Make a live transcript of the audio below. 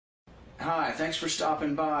Hi, thanks for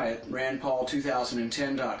stopping by at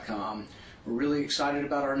randpaul2010.com. We're really excited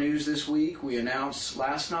about our news this week. We announced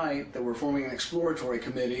last night that we're forming an exploratory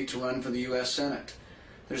committee to run for the U.S. Senate.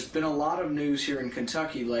 There's been a lot of news here in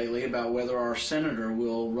Kentucky lately about whether our senator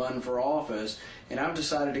will run for office, and I've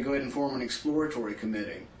decided to go ahead and form an exploratory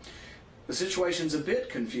committee. The situation's a bit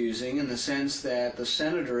confusing in the sense that the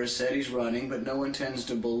senator has said he's running, but no one tends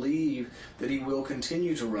to believe that he will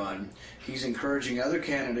continue to run. He's encouraging other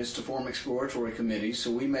candidates to form exploratory committees,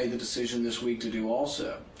 so we made the decision this week to do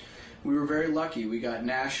also. We were very lucky. We got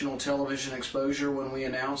national television exposure when we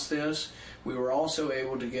announced this. We were also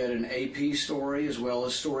able to get an AP story, as well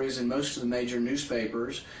as stories in most of the major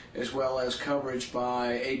newspapers, as well as coverage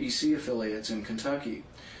by ABC affiliates in Kentucky.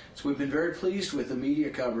 So we've been very pleased with the media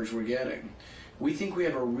coverage we're getting. We think we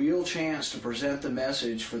have a real chance to present the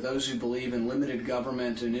message for those who believe in limited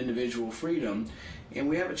government and individual freedom, and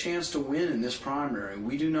we have a chance to win in this primary.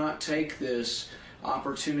 We do not take this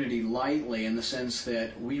opportunity lightly in the sense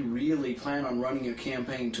that we really plan on running a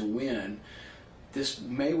campaign to win. This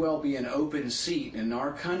may well be an open seat in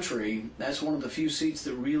our country. That's one of the few seats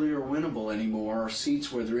that really are winnable anymore, are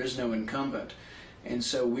seats where there is no incumbent. And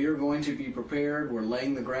so we are going to be prepared. We're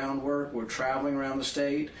laying the groundwork. We're traveling around the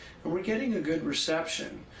state, and we're getting a good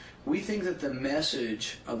reception. We think that the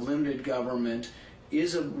message of limited government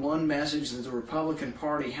is one message that the Republican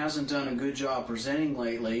Party hasn't done a good job presenting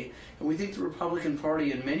lately, and we think the Republican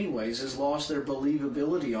Party in many ways has lost their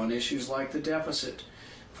believability on issues like the deficit.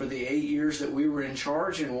 For the 8 years that we were in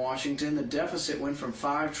charge in Washington, the deficit went from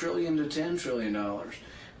 $5 trillion to $10 trillion.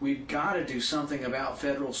 We've got to do something about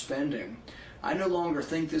federal spending. I no longer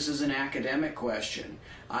think this is an academic question.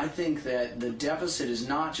 I think that the deficit is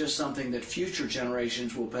not just something that future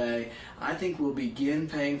generations will pay. I think we'll begin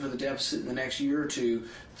paying for the deficit in the next year or two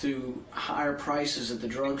through higher prices at the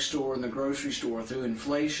drugstore and the grocery store, through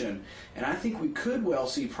inflation. And I think we could well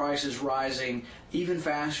see prices rising even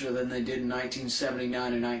faster than they did in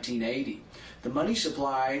 1979 and 1980. The money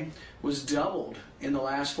supply was doubled in the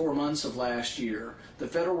last 4 months of last year. The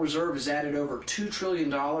Federal Reserve has added over $2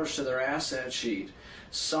 trillion to their asset sheet.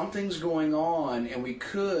 Something's going on, and we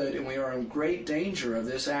are in great danger of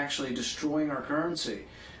this actually destroying our currency.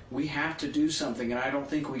 We have to do something, and I don't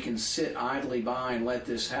think we can sit idly by and let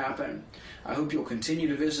this happen. I hope you'll continue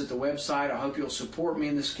to visit the website. I hope you'll support me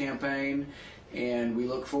in this campaign, and we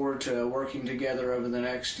look forward to working together over the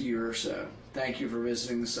next year or so. Thank you for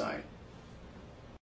visiting the site.